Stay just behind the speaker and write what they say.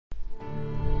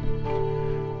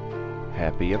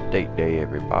Happy update day,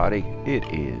 everybody. It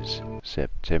is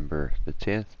September the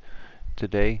 10th.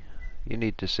 Today, you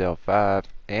need to sell 5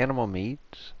 animal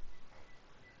meats,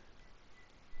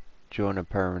 join a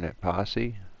permanent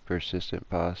posse,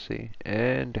 persistent posse,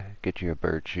 and get your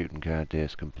bird shooting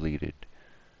contest completed.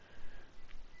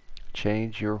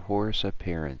 Change your horse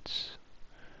appearance.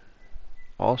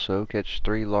 Also, catch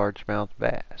 3 largemouth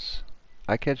bass.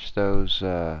 I catch those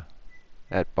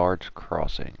at Bard's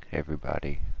Crossing,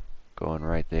 everybody. Going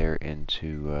right there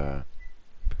into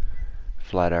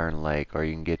Flatiron Lake, or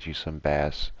you can get you some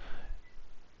bass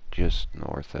just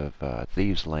north of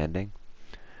Thieves Landing.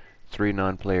 3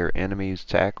 non-player enemies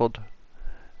tackled,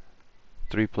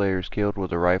 3 players killed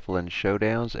with a rifle in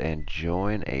showdowns, and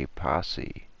join a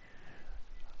posse.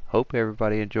 Hope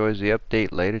everybody enjoys the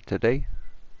update later today.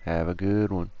 Have a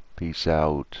good one. Peace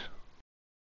out.